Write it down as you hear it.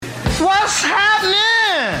What's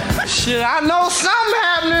happening? Shit, I know something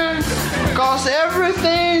happening because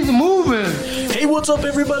everything's moving. Hey, what's up,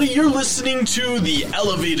 everybody? You're listening to the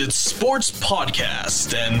Elevated Sports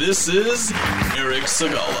Podcast, and this is Eric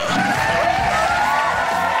Segala.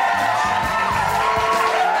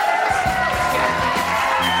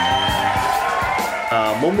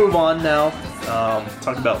 We'll move on now.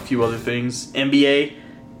 Talk about a few other things. NBA,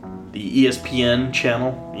 the ESPN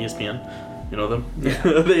channel. ESPN, you know them? Yeah.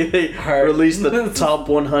 they released the top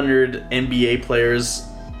 100 NBA players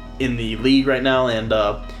in the league right now, and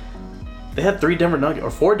they had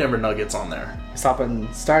four Denver Nuggets on there.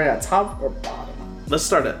 Started at top or bottom? Let's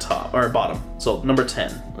start at top or bottom. So number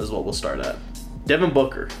 10 is what we'll start at. Devin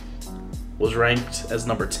Booker was ranked as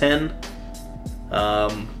number 10.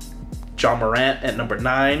 John Morant at number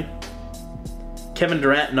 9. Kevin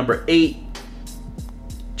Durant at number 8.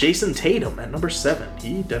 Jason Tatum at number 7.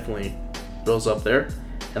 He definitely goes up there.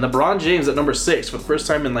 And LeBron James at number 6. For the first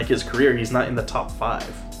time in his career, he's not in the top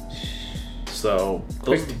 5. So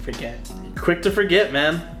Quick to forget,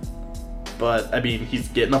 man. But I mean, he's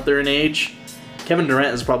getting up there in age. Kevin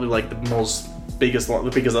Durant is probably the biggest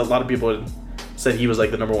because a lot of people said he was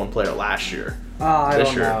the number 1 player last year. I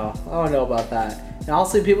don't know. I don't know about that. And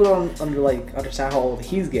honestly, people don't understand how old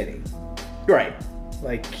he's getting. Right.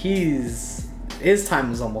 His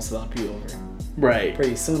time is almost about to be over. Right.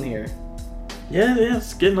 Pretty soon here. Yeah,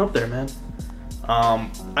 it's getting up there, man.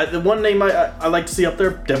 The one name I like to see up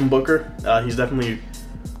there, Devin Booker. He's definitely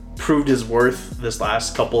proved his worth this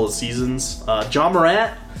last couple of seasons. John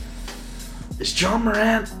Morant. Is John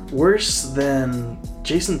Morant worse than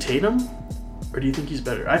Jason Tatum? Or do you think he's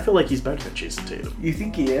better? I feel like he's better than Jason Tatum. You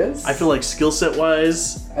think he is? I feel like skill set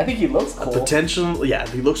wise. I think he looks cool. Potential, yeah,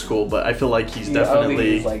 he looks cool, but I feel like he's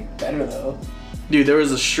definitely. I don't think he's better though. Dude, there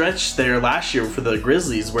was a stretch there last year for the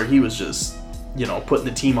Grizzlies where he was just, putting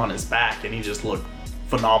the team on his back, and he just looked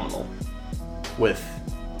phenomenal with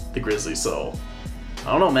the Grizzlies. So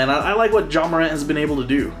I don't know, man. I like what John Morant has been able to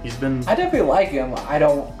do. I definitely like him. I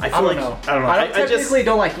don't know. I technically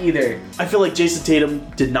don't like either. I feel like Jason Tatum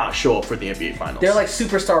did not show up for the NBA Finals. They're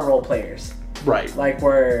superstar role players. Right.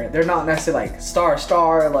 Where they're not necessarily star,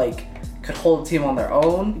 could hold a team on their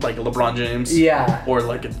own. Like a LeBron James. Yeah. Or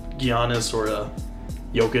like a Giannis or a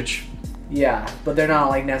Jokic. Yeah, but they're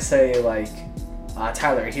not necessarily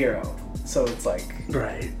Tyler Hero. So it's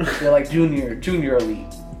right. They're junior elite.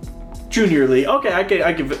 Junior league. Okay,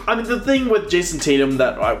 I give it. I mean, the thing with Jason Tatum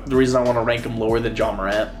the reason I want to rank him lower than John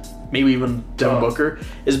Morant, maybe even Devin Booker,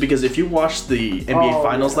 is because if you watched the NBA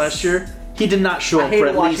Finals last year, he did not show up for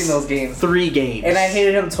at least those games. 3 games. And I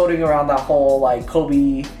hated him toting around that whole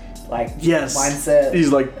Kobe mindset. He's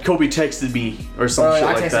Kobe texted me or some shit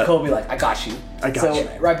like that. I texted Kobe I got you.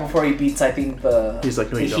 So right before he beats the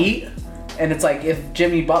Heat, and it's if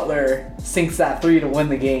Jimmy Butler sinks that 3 to win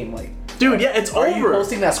the game, dude, yeah, it's over. Are you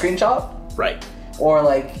posting that screenshot? Right. Or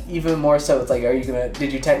even more so, it's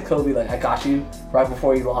did you text Kobe I got you right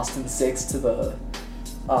before he lost in 6 to the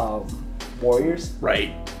Warriors?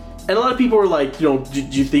 Right. And a lot of people were do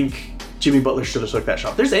you think Jimmy Butler should have took that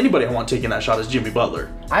shot? If there's anybody I want taking that shot, is Jimmy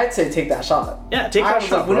Butler. I'd say take that shot. Yeah, take that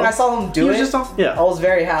shot. When I saw him do it, I was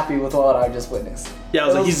very happy with what I just witnessed. Yeah,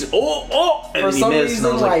 I was and for some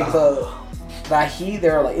reason, oh. that Heat, they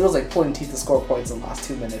were it was pulling teeth to score points in the last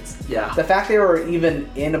 2 minutes. Yeah. The fact they were even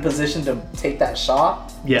in a position to take that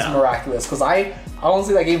shot was miraculous. Because I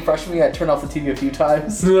honestly, that game frustrated me. I turned off the TV a few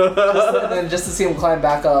times. And then just to see him climb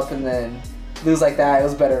back up and then lose like that, it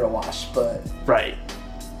was better to watch. But right.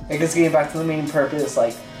 I guess getting back to the main purpose,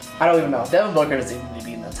 I don't even know. Devin Booker doesn't even need to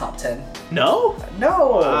be in the top 10. No?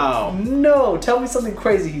 No. Wow. No. Tell me something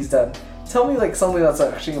crazy he's done. Tell me something that's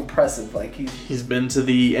actually impressive. He's been to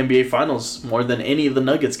the NBA Finals more than any of the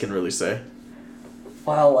Nuggets can really say.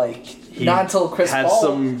 Well, not until Chris had Paul.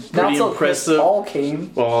 Some pretty not until impressive. Chris Paul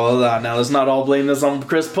came. Well, now let's not all blame this on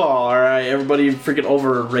Chris Paul. All right, everybody freaking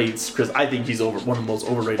overrates Chris. I think he's one of the most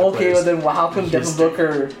overrated players. Okay, well then, how come Devin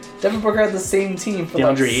Booker had the same team for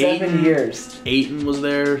DeAndre 7 years? Ayton was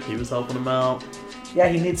there. He was helping him out. Yeah,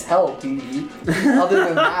 he needs help. Other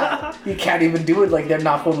than that, he can't even do it. They're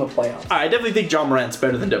not going to the playoffs. I definitely think John Morant's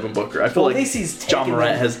better than Devin Booker. I feel at least he's John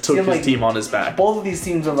Morant has took his team on his back. Both of these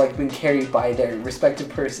teams have been carried by their respective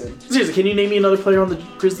person. Seriously, can you name me another player on the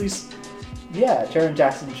Grizzlies? Yeah, Jaren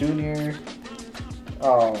Jackson Jr.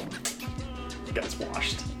 The guy's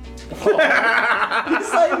washed.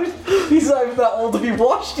 He's not even that old to be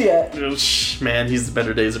washed yet. Man, the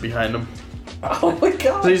better days are behind him. Oh my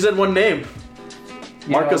god. So you said one name.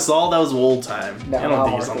 Marc Gasol, that was old time. No, I don't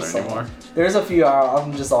think he's on there anymore. There's a few.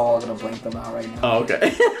 I'm just all gonna blank them out right now. Oh,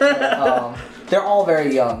 okay. They're all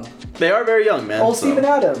very young. They are very young, man. Oh, Steven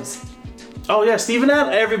Adams. Oh, yeah, Steven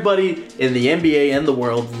Adams. Everybody in the NBA and the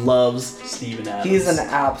world loves Steven Adams. He's an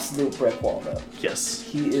absolute brick wall, though. Yes.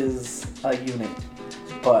 He is a unit.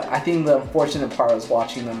 But I think the unfortunate part was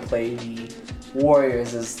watching them play the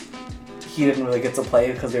Warriors is he didn't really get to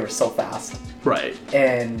play because they were so fast. Right.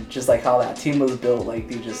 And just like how that team was built, like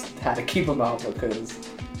they just had to keep him out because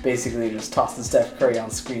basically just tossing Steph Curry on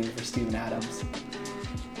screen for Steven Adams.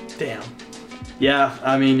 Damn. Yeah,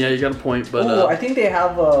 I mean, yeah, you got a point, but... I think they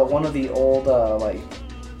have one of the old,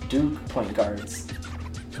 Duke point guards.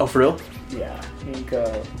 Oh, for real? Yeah, I think,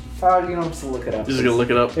 just look it up. Just gonna look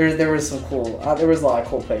it up? There was some cool, there was a lot of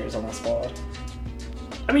cool players on that squad.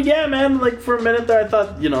 I mean, yeah, man, like, for a minute there, I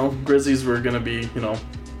thought, Grizzlies were gonna be,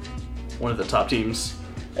 one of the top teams.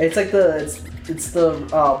 It's like it's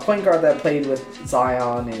the point guard that played with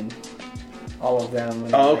Zion and all of them.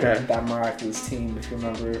 And, okay. That miraculous team, if you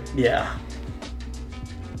remember. Yeah.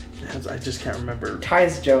 I just can't remember.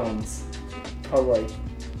 Tyus Jones. Probably.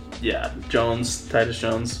 Yeah, Titus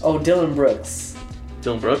Jones. Oh, Dylan Brooks.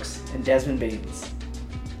 Dylan Brooks? And Desmond Baines.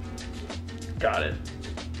 Got it.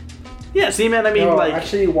 Yeah, see, man, I mean,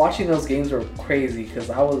 actually, watching those games were crazy because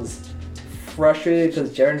I was frustrated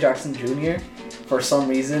because Jaren Jackson Jr., for some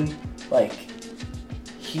reason,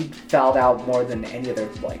 he fouled out more than any other,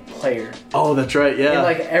 player. Oh, that's right, yeah.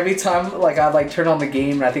 And, every time, I'd, turn on the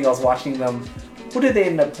game and I think I was watching them. Who did they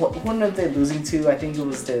end up losing to? I think it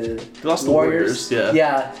was the lost Warriors. Yeah.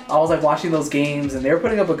 Yeah, I was, watching those games and they were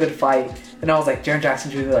putting up a good fight. And I was like, Jaren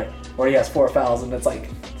Jackson Jr., already has 4 fouls and it's, the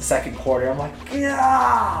second quarter. I'm like,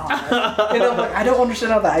 yeah. And I'm like, I don't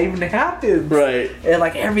understand how that even happens. Right. And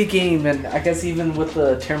every game, and I guess even with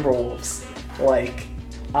the Timberwolves,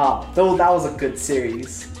 though that was a good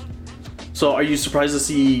series. So, are you surprised to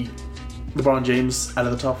see LeBron James out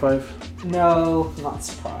of the top 5? No, not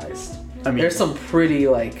surprised. I mean, there's some pretty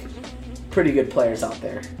good players out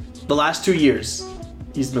there. The last 2 years,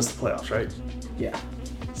 he's missed the playoffs, right? Yeah.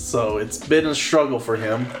 So it's been a struggle for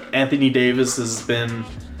him. Anthony Davis has been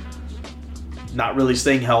not really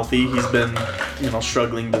staying healthy. He's been,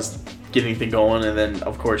 struggling to get anything going. And then,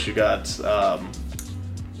 of course, you got the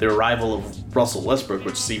arrival of Russell Westbrook,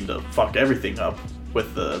 which seemed to fuck everything up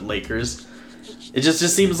with the Lakers. It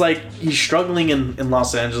just seems like he's struggling in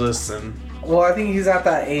Los Angeles. And well, I think he's at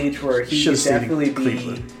that age where he could definitely be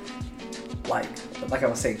Cleveland. like I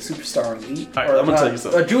was saying, superstar elite. All right, I'm gonna tell you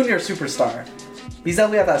something. A junior superstar. He's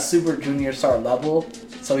definitely at that super junior star level,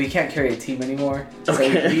 so he can't carry a team anymore.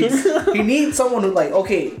 Okay. So he needs someone who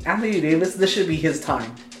Anthony Davis, this should be his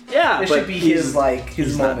time. Yeah, this should be his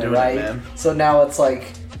moment, right? It, man. So now it's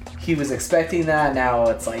he was expecting that. Now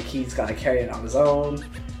it's he's got to carry it on his own.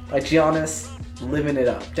 Giannis living it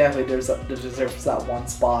up. Definitely deserves that one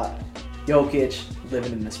spot. Jokic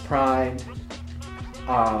living in his prime.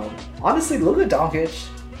 Honestly, Luka Doncic.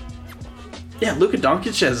 Yeah, Luka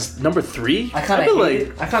Doncic as number 3. I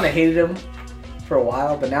kind of hated him for a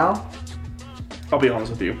while, but now I'll be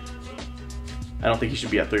honest with you. I don't think he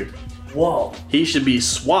should be at 3. Whoa. He should be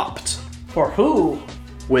swapped. For who?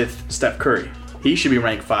 With Steph Curry. He should be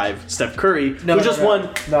ranked 5. Steph Curry, who just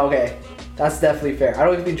won. No, okay. That's definitely fair. I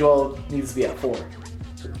don't even think Joel needs to be at 4.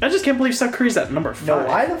 I just can't believe Steph Curry's at number 5. No,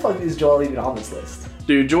 why the fuck is Joel even on this list?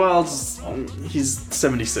 Dude, he's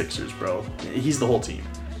 76ers, bro. He's the whole team.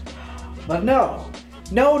 But no.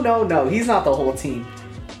 He's not the whole team.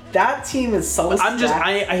 That team is so stacked.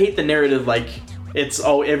 I hate the narrative it's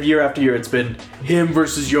every year after year it's been him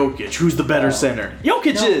versus Jokic. Who's the better center?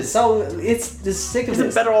 Jokic is. So it's just sick of this.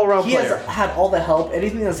 He's a better all-around player. He has had all the help.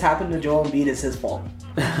 Anything that's happened to Joel Embiid is his fault.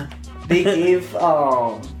 They gave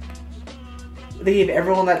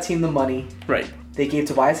everyone on that team the money. Right. They gave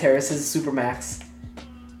Tobias Harris his supermax.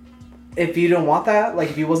 If you don't want that,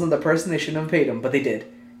 if he wasn't the person, they shouldn't have paid him, but they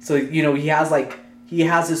did. So he has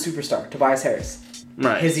his superstar, Tobias Harris.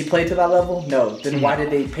 Right. Has he played to that level? No. Then why did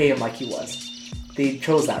they pay him like he was? They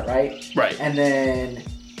chose that, right? Right. And then,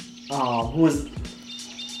 who was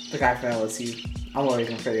the guy from LSU? I'm always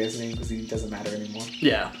gonna forget his name because he doesn't matter anymore.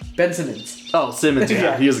 Yeah. Ben Simmons. Oh, Simmons. Yeah,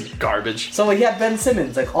 Yeah. He was garbage. So he had Ben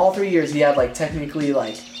Simmons. All 3 years, he had technically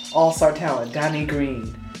all-star talent. Danny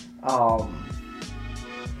Green.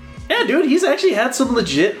 Yeah, dude, he's actually had some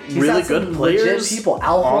legit, really good players. Legit people.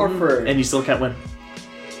 Al Horford. And you still can't win.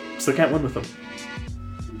 Still can't win with them.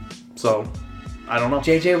 So, I don't know.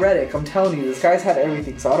 JJ Redick. I'm telling you, this guy's had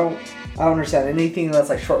everything. So I don't understand anything that's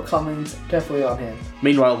shortcomings. Definitely on him.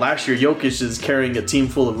 Meanwhile, last year Jokic is carrying a team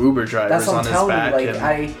full of Uber drivers on his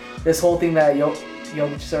back. This whole thing that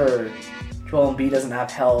Jokic or Joel Embiid doesn't have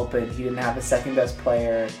help, and he didn't have his second best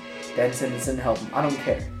player. Ben Simmons didn't help him. I don't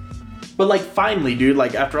care. But finally, dude,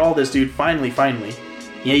 after all this, dude, finally,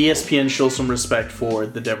 Yeah, ESPN shows some respect for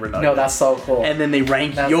the Denver Nuggets. No, that's so cool. And then they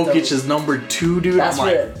ranked Jokic as number 2, dude. That's I'm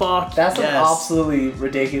like, fuck. That's an absolutely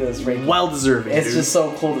ridiculous ranking. Well deserving. It's just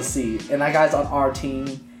so cool to see. And that guy's on our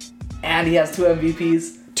team, and he has 2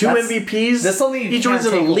 MVPs. MVPs. That's only he joins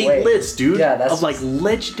an elite list, dude. Yeah, that's of like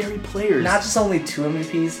legendary players. Not just only 2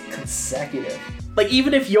 MVPs consecutive. Like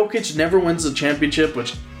even if Jokic never wins a championship,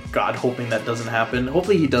 which God hoping that doesn't happen.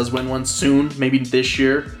 Hopefully he does win one soon, maybe this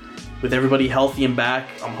year, with everybody healthy and back.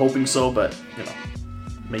 I'm hoping so, but you know,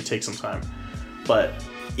 it may take some time. But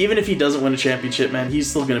even if he doesn't win a championship, man, he's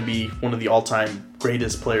still gonna be one of the all-time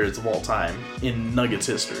greatest players of all time in Nuggets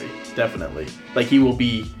history. Definitely. Like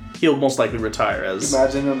he'll most likely retire as.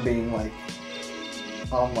 Imagine him being like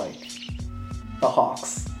on like the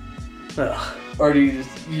Hawks. Ugh. Or do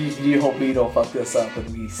you hope we don't fuck this up and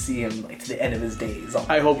we see him like to the end of his days?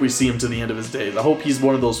 I hope we see him to the end of his days. I hope he's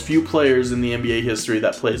one of those few players in the NBA history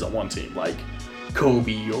that plays on one team, like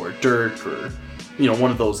Kobe or Dirk or one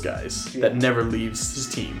of those guys that never leaves his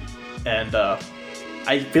team. And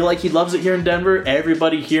I feel like he loves it here in Denver.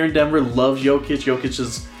 Everybody here in Denver loves Jokic. Jokic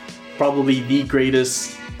is probably the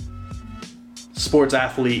greatest sports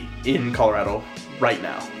athlete in Colorado right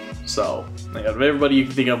now. So, out of everybody you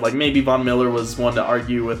can think of, like maybe Von Miller was one to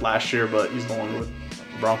argue with last year, but he's no longer with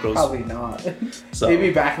Broncos. Probably not. So,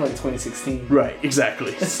 maybe back in like 2016. Right,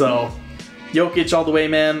 exactly. So, Jokic all the way,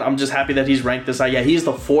 man. I'm just happy that he's ranked this high. Yeah, he's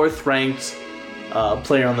the 4th ranked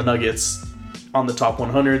player on the Nuggets on the top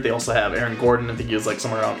 100. They also have Aaron Gordon. I think he was like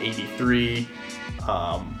somewhere around 83.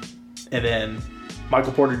 And then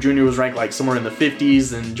Michael Porter Jr. was ranked like somewhere in the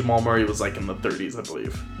 50s, and Jamal Murray was like in the 30s, I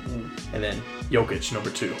believe. And then Jokic, number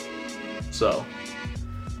 2. So,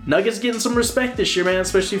 Nuggets getting some respect this year, man,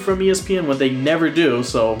 especially from ESPN when they never do.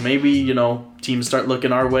 So maybe, teams start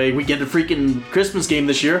looking our way. We get a freaking Christmas game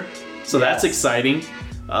this year, so that's exciting.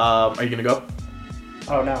 Are you going to go?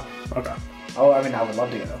 Oh, no. Okay. Oh, I mean, I would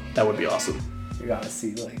love to go. That would be awesome. You gotta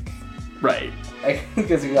see, like... Right.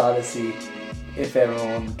 Because you gotta see if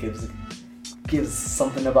everyone gives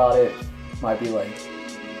something about it. Might be like,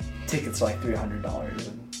 tickets are like $300.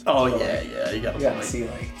 Oh, yeah, you gotta see,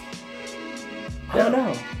 like... I don't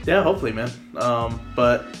know. Yeah, hopefully, man.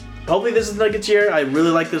 But hopefully this is Nuggets year. I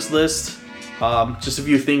really like this list. Just a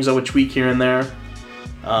few things I would tweak here and there.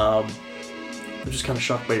 I'm just kind of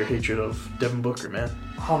shocked by your hatred of Devin Booker, man.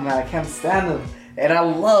 Oh man, I can't stand him. And I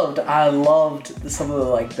loved some of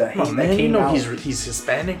the hate that came out. He's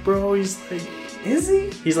Hispanic, bro. He's like... Is he?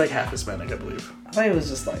 He's like half Hispanic, I believe. I thought he was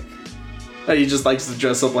just like... He just likes to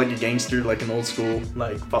dress up like a gangster, like an old school,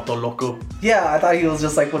 like Vato Loco. Yeah, I thought he was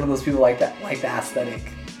just like one of those people like that, like the aesthetic.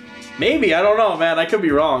 Maybe, I don't know, man. I could be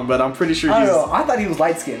wrong, but I'm pretty sure I don't know. I thought he was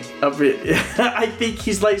light-skinned. I think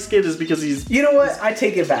he's light-skinned is because he's... You know what? I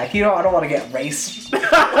take it back. I don't want to get race.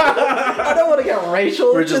 I don't want to get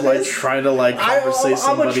racial. We're just like trying to conversate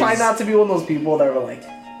I'm going to try not to be one of those people that are like,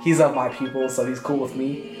 he's of my people, so he's cool with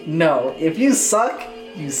me. No. If you suck,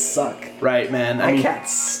 you suck. Right, man. I can't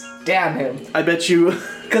stand him. I bet you...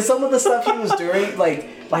 Because some of the stuff he was doing,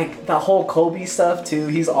 like the whole Kobe stuff too,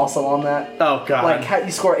 he's also on that. Oh god. Like how you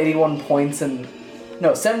score 71 points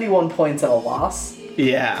 71 points and a loss.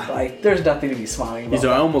 Yeah. Like there's nothing to be smiling about. He's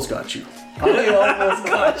like, I almost got you. I almost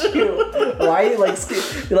got you. Right?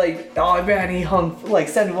 Like oh man, he hung like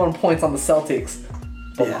 71 points on the Celtics.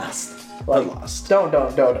 But lost. Like, lost. Don't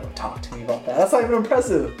talk to me about that. That's not even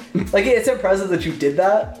impressive. Like it's impressive that you did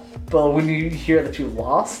that, but when you hear that you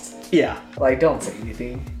lost, like don't say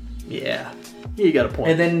anything. Yeah. You got a point.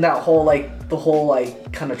 And then the whole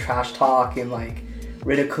kind of trash talk and like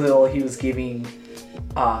ridicule he was giving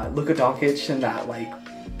Luka Doncic in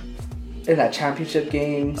that championship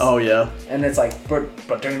games. Oh yeah. And it's like,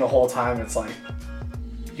 but during the whole time, it's like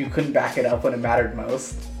you couldn't back it up when it mattered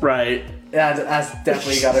most. Right. That's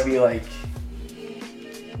definitely got to be like.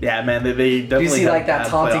 Yeah, man. They definitely. You see like that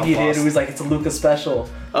taunting he did. It was like it's a Luka special.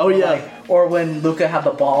 Oh yeah. Or when Luka had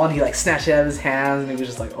the ball and he like snatched it out of his hands and he was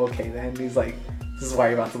just like, okay, then he's like, this is why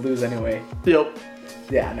you're about to lose anyway. Yep.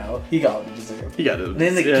 Yeah, no, he got what he deserved. He got it. And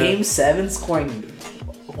then Game 7 scoring,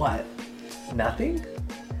 what? Nothing?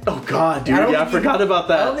 Oh god, dude, I forgot about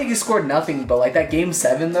that. I don't think he scored nothing, but like that Game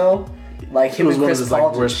 7 though, like him and Chris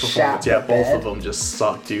Paul worst just performance. shat Yeah, both of them just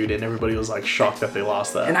sucked, dude, and everybody was like shocked that they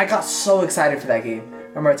lost that. And I got so excited for that game.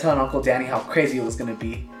 I remember telling Uncle Danny how crazy it was gonna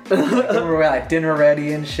be. Like, we were like dinner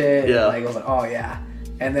ready and shit. Yeah. And, I was like, oh yeah.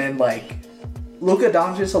 And then like Luka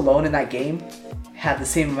Doncic alone in that game had the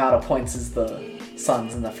same amount of points as the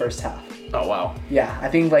Suns in the first half. Oh wow. Yeah, I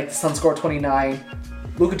think like the Suns scored 29.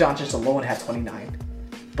 Luka Doncic alone had 29,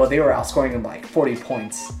 but they were outscoring him like 40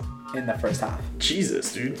 points in the first half.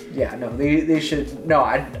 Jesus, dude. Yeah, no, they should. No,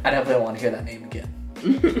 I definitely want to hear that name again.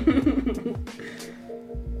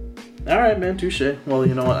 All right, man. Touche. Well,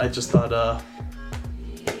 you know what? I just thought,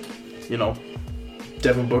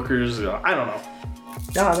 Devin Booker's. I don't know.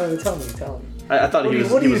 No, tell me. I thought he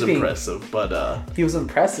was impressive, but he was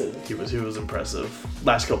impressive. He was impressive.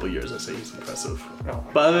 Last couple of years, I say he's impressive. Oh.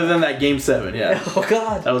 But other than that Game 7, yeah. Oh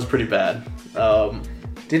God. That was pretty bad.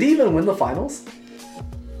 Did he even win the finals?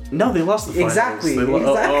 No, they lost the finals. Exactly.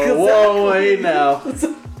 Whoa, wait now.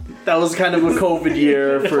 That was kind of a COVID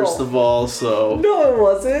year, first of all. So no, it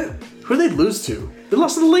wasn't. Who did they lose to? They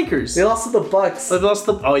lost to the Lakers. They lost to the Bucks. They lost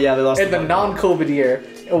in the non-COVID year,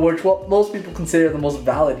 which most people consider the most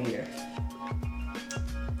valid year.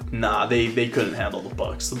 Nah, they couldn't handle the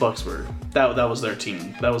Bucks. The Bucks were that was their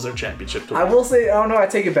team. That was their championship to win. I will say, I don't know, I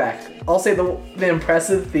take it back. I'll say the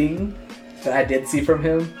impressive thing that I did see from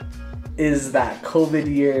him is that COVID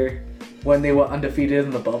year when they went undefeated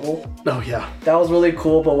in the bubble. Oh yeah. That was really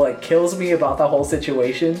cool, but what kills me about that whole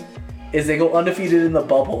situation is they go undefeated in the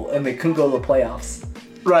bubble and they couldn't go to the playoffs.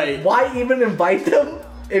 Right. Why even invite them?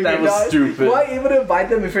 Stupid. Why even invite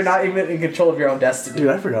them if you're not even in control of your own destiny? Dude,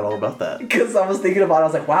 I forgot all about that. Because I was thinking about it, I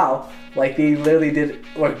was like, wow, like they literally did,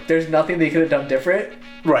 like there's nothing they could have done different.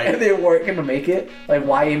 Right. And they weren't going to make it. Like,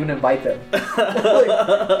 why even invite them?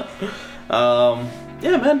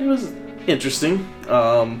 Yeah, man, it was interesting.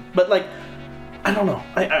 But like, I don't know.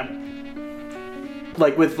 I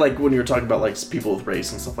like with like when you were talking about like people with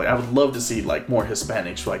race and stuff, like I would love to see like more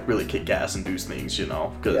Hispanics like really kick ass and do things,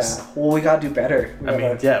 because well, we gotta do better. We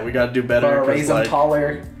gotta do better. Gotta raise them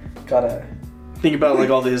taller. Gotta think about like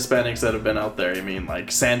all the Hispanics that have been out there. I mean,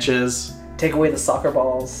 like Sanchez. Take away the soccer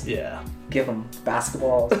balls. Yeah. Give them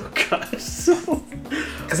basketballs. Oh gosh.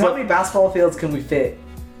 Because how many basketball fields can we fit?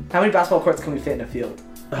 How many basketball courts can we fit in a field?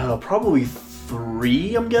 Probably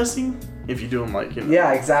 3, I'm guessing. If you do them like,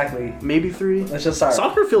 Yeah, exactly. Maybe 3. Let's just start.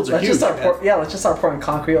 Soccer fields are huge. Let's just start pouring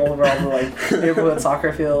concrete all over all the like neighborhood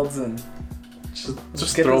soccer fields and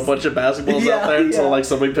just throw a bunch of basketballs out there until like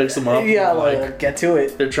somebody picks them up. Yeah, like get to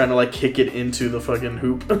it. They're trying to like kick it into the fucking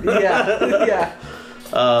hoop. Yeah.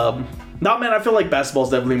 No, man, I feel like basketball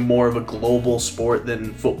is definitely more of a global sport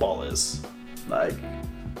than football is. Like,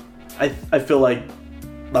 I feel like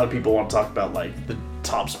a lot of people want to talk about like the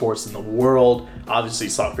top sports in the world. Obviously,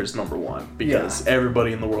 soccer is number 1 because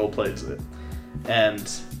everybody in the world plays it. And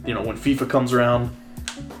when FIFA comes around,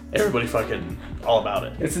 everybody fucking all about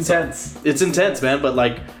it. It's intense. It's intense, man. But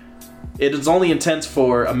like, it is only intense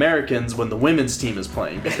for Americans when the women's team is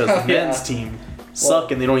playing because the men's team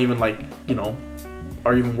suck and they don't even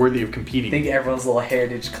are even worthy of competing. I think everyone's little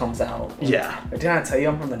heritage comes out. Yeah. Didn't I tell you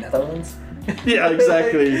I'm from the Netherlands? Yeah,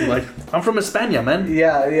 exactly. Like, I'm from España, man.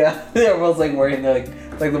 Yeah. Everyone's like wearing like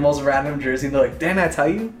the most random jersey. They're like, didn't I tell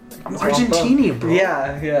you? I'm Argentinian, bro.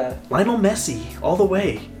 Yeah. Lionel Messi, all the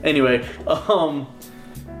way. Anyway,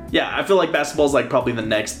 yeah, I feel like basketball's like probably the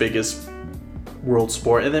next biggest world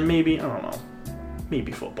sport, and then maybe, I don't know,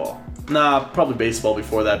 maybe football. Nah, probably baseball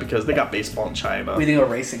before that because they got baseball in China. What do you think of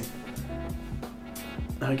racing?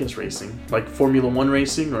 I guess racing, like Formula 1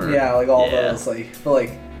 racing, or like all those,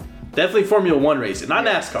 like definitely Formula 1 racing, not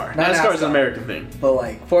NASCAR. NASCAR is an American thing, but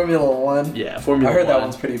like Formula 1. Yeah, Formula 1. I heard that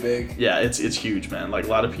one's pretty big. Yeah, it's huge, man. Like a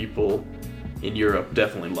lot of people in Europe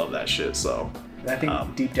definitely love that shit. So I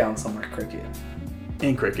think deep down somewhere cricket's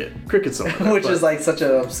somewhere, which is like such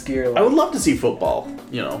an obscure. Like, I would love to see football,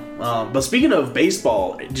 But speaking of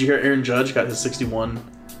baseball, did you hear Aaron Judge got his 61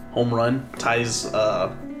 home run? Ties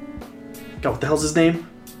God, what the hell's his name?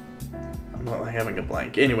 I'm not having a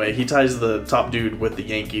blank. Anyway, he ties the top dude with the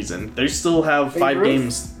Yankees, and they still have 5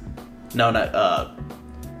 games. No, not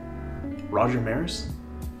Roger Maris.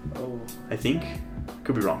 Oh, I think,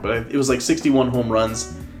 could be wrong, but it was like 61 home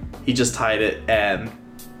runs. He just tied it, and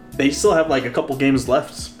they still have like a couple games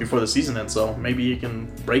left before the season ends, so maybe he can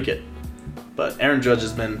break it. But Aaron Judge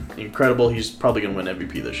has been incredible. He's probably gonna win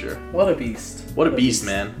MVP this year. What a beast! What a beast,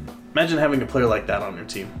 man! Imagine having a player like that on your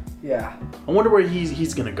team. Yeah. I wonder where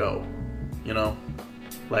he's gonna go.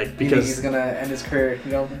 Like, because you think he's gonna end his career,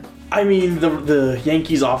 I mean, the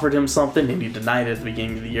Yankees offered him something and he denied it at the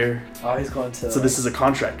beginning of the year. Oh, he's going to. So this is a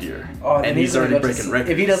contract year. Oh, and he's already breaking records.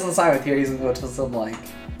 If he doesn't sign with here, he's gonna go to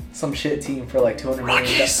some shit team for like $200 million.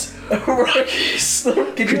 Rockies.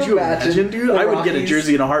 Could you imagine, dude? I would get a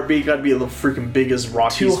jersey in a heartbeat. I'd be the freaking biggest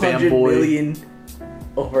Rockies fanboy.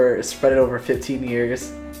 $200 million spread it over 15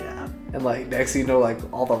 years. Yeah. And like next thing you know, like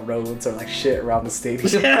all the roads are like shit around the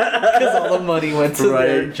stadium because all the money went to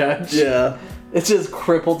their Judge. Yeah. It's just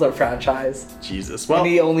crippled their franchise. Jesus. Well, and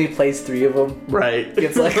he only plays 3 of them. Right.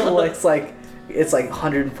 It's like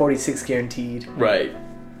 146 guaranteed. Right.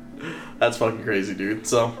 That's fucking crazy, dude.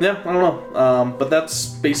 So, yeah, I don't know. But that's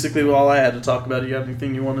basically all I had to talk about. You got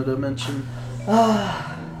anything you wanted to mention?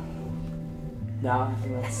 No, I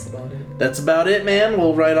think that's about it. That's about it, man.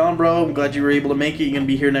 Well, right on, bro. I'm glad you were able to make it. You gonna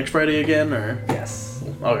be here next Friday again, or? Yes.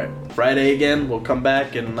 Okay, Friday again. We'll come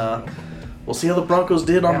back and we'll see how the Broncos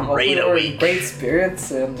did on Raider Week. Great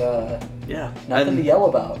spirits and yeah, nothing to yell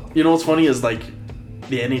about. You know what's funny is like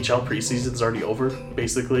the NHL preseason's already over,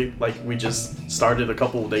 basically. Like we just started a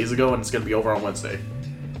couple of days ago, and it's gonna be over on Wednesday.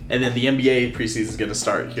 And then the NBA preseason's gonna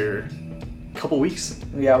start here. Couple weeks.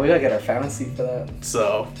 Yeah, we gotta get our fantasy for that.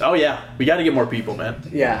 So, oh yeah, we gotta get more people, man.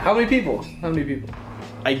 Yeah, how many people?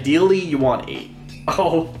 Ideally, you want 8.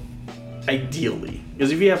 Oh, ideally,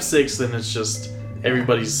 because if you have 6, then it's just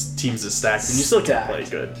everybody's teams is stacked, and you still can't play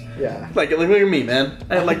good. Yeah. Like look at me, man.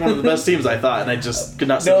 I had like one of the best teams I thought, and I just could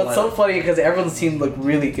not. No, it's so funny because everyone's team looked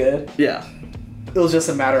really good. Yeah. It was just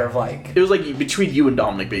a matter of like. It was like between you and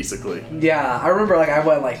Dominic, basically. Yeah, I remember like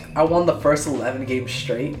I won the first 11 games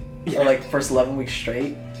straight. Yeah. Or like first 11 weeks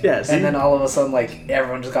straight. Yeah, see? And then all of a sudden like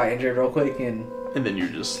everyone just got injured real quick and then you're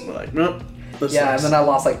just like, nope. Yeah, and then I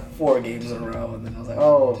lost like 4 games in a row and then I was like,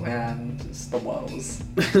 oh man, just the woes.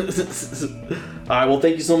 Alright, well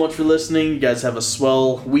thank you so much for listening. You guys have a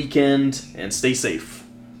swell weekend and stay safe.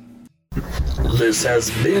 This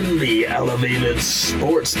has been the Elevated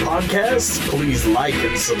Sports Podcast. Please like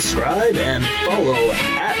and subscribe and follow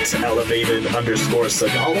at Elevated_Sagala,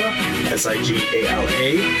 Sigala,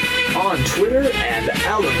 on Twitter and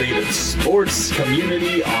Elevated Sports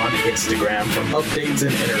Community on Instagram for updates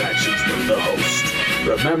and interactions with the host.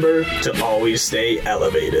 Remember to always stay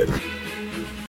elevated.